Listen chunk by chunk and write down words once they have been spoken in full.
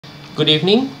Good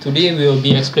evening. Today we will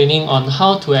be explaining on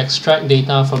how to extract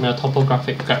data from your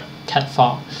topographic CAD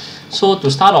file. So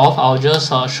to start off, I'll just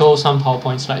show some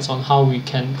PowerPoint slides on how we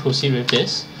can proceed with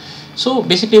this. So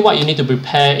basically what you need to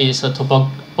prepare is a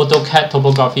AutoCAD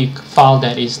topography file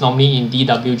that is normally in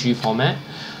DWG format.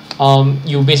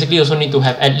 You basically also need to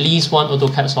have at least one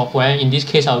AutoCAD software. In this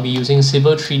case, I'll be using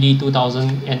Civil 3D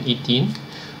 2018.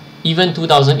 Even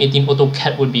 2018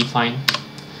 AutoCAD would be fine.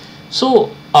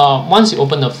 So once you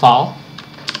open the file,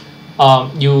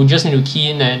 you just need to key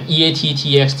in an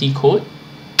EAT-TXT code.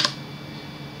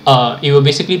 It will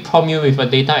basically prompt you with a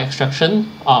data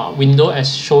extraction window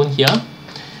as shown here.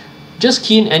 Just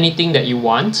key in anything that you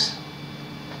want.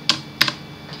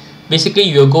 Basically,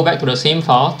 you will go back to the same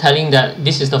file, telling that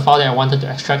this is the file that I wanted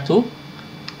to extract to.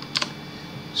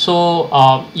 So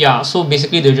so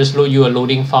basically they'll just load you a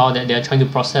loading file that they're trying to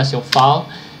process your file.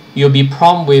 You'll be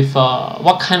prompted with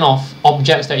what kind of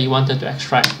objects that you wanted to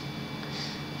extract.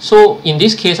 So in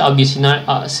this case, I'll be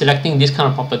selecting this kind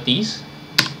of properties.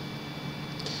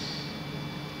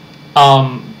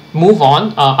 Move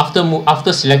on.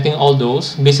 After selecting all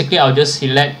those, basically I'll just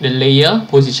select the layer,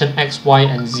 position X, Y,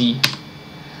 and Z.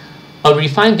 A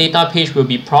refined data page will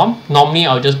be prompt. Normally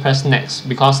I'll just press next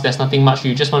because there's nothing much.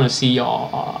 You just want to see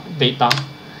your data.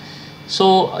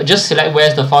 So just select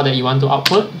where's the file that you want to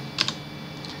output.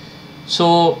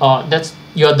 So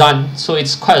you're done. So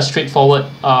it's quite a straightforward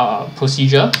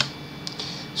procedure.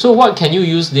 So what can you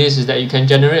use this is that you can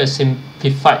generate a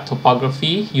simplified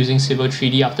topography using Civil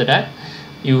 3D after that.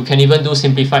 You can even do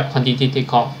simplified quantity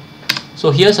takeoff.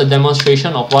 So here's a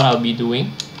demonstration of what I'll be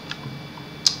doing.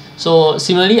 So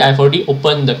similarly, I've already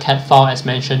opened the CAD file as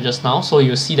mentioned just now. So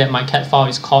you'll see that my CAD file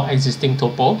is called existing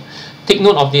topo. Take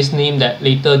note of this name that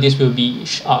later this will be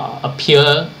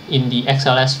appear in the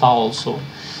XLS file also.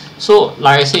 So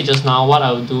like I said just now, what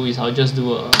I'll do is I'll just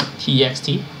do a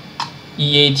TXT,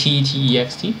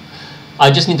 EAT-TEXT. I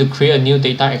just need to create a new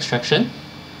data extraction.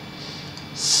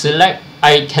 Select,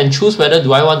 I can choose whether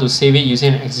do I want to save it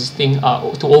using an existing,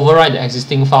 to override the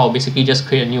existing file, basically just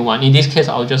create a new one. In this case,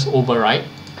 I'll just override.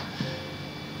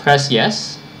 Press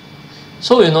yes.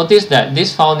 So you'll notice that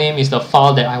this file name is the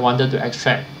file that I wanted to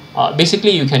extract. Basically,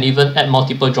 you can even add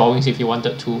multiple drawings if you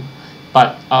wanted to.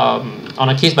 But on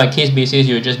a case-by-case basis,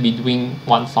 you'll just be doing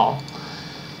one file.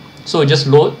 So just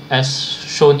load as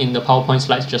shown in the PowerPoint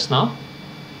slides just now.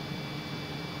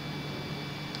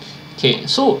 Okay,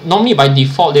 so normally by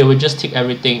default, they will just tick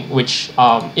everything, which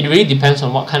it really depends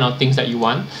on what kind of things that you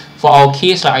want. For our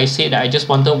case, like I said, that I just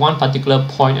wanted one particular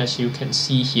point, as you can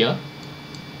see here.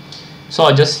 So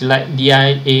I'll just select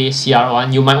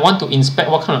DIA-CR1. You might want to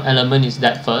inspect what kind of element is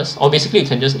that first, or basically you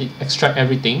can just extract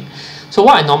everything. So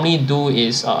what I normally do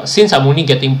is, since I'm only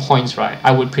getting points, right,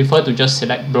 I would prefer to just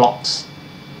select blocks.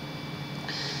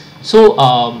 So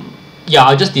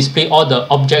I'll just display all the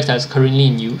objects that's currently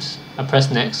in use. I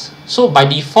press next. So by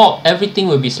default, everything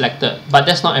will be selected, but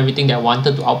that's not everything that I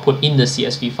wanted to output in the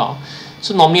CSV file.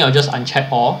 So normally I'll just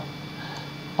uncheck all.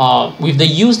 With the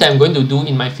use that I'm going to do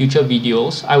in my future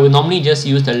videos, I will normally just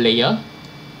use the layer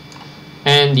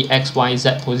and the X, Y,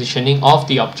 Z positioning of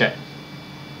the object.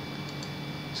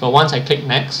 So once I click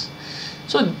next,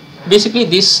 so basically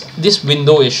this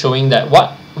window is showing that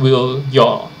what will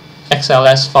your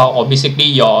XLS file, or basically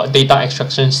your data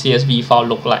extraction CSV file,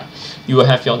 look like. You will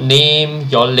have your name,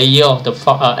 your layer of the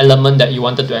element that you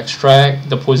wanted to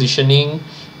extract, the positioning,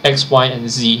 X, Y, and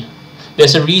Z.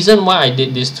 There's a reason why I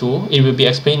did this too. It will be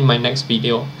explained in my next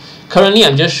video. Currently,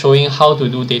 I'm just showing how to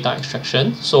do data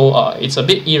extraction. So it's a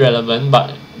bit irrelevant,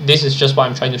 but this is just what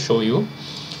I'm trying to show you.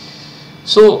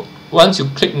 So once you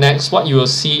click next, what you will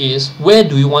see is where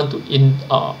do you want to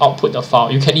output the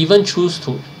file. You can even choose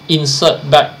to insert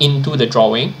back into the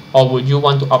drawing, or would you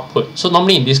want to output. So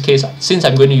normally in this case, since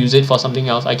I'm going to use it for something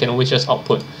else, I can always just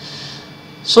output.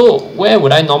 So where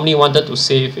would I normally wanted to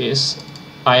save is,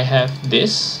 I have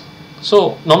this.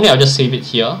 So normally I'll just save it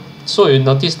here. So you'll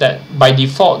notice that by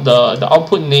default the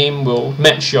output name will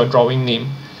match your drawing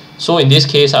name. So in this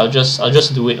case, I'll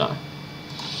just do it lah.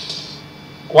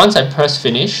 Once I press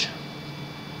finish,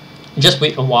 just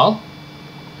wait a while.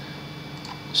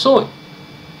 So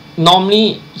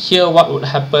normally here what would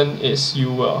happen is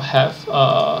you will have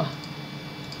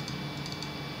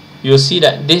you'll see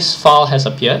that this file has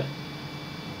appeared,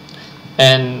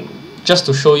 and just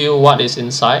to show you what is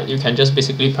inside, you can just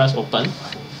basically press open.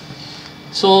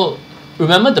 So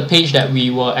remember the page that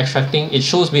we were extracting, it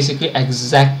shows basically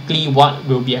exactly what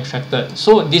will be extracted.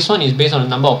 So this one is based on the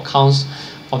number of counts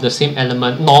of the same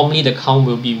element. Normally the count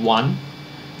will be 1.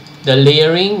 The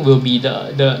layering will be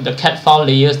the CAD file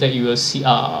layers that you will see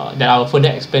that I will further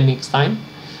explain next time.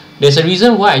 There's a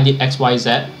reason why I did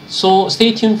XYZ, so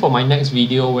stay tuned for my next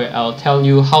video where I'll tell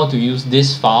you how to use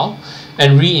this file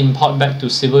and re-import back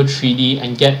to Civil 3D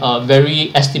and get a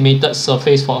very estimated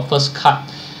surface for a first cut.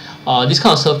 This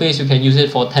kind of surface you can use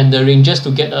it for tendering, just to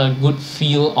get a good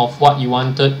feel of what you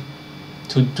wanted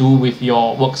to do with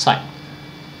your work site.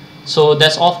 So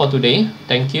that's all for today.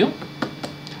 Thank you.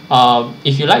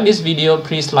 If you like this video,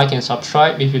 please like and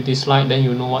subscribe. If you dislike, then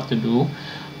you know what to do.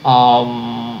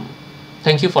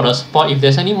 Thank you for the support. If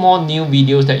there's any more new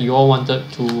videos that you all wanted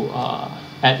to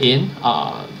add in,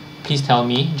 please tell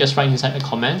me. Just write inside the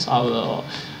comments. I will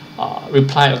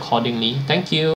reply accordingly. Thank you.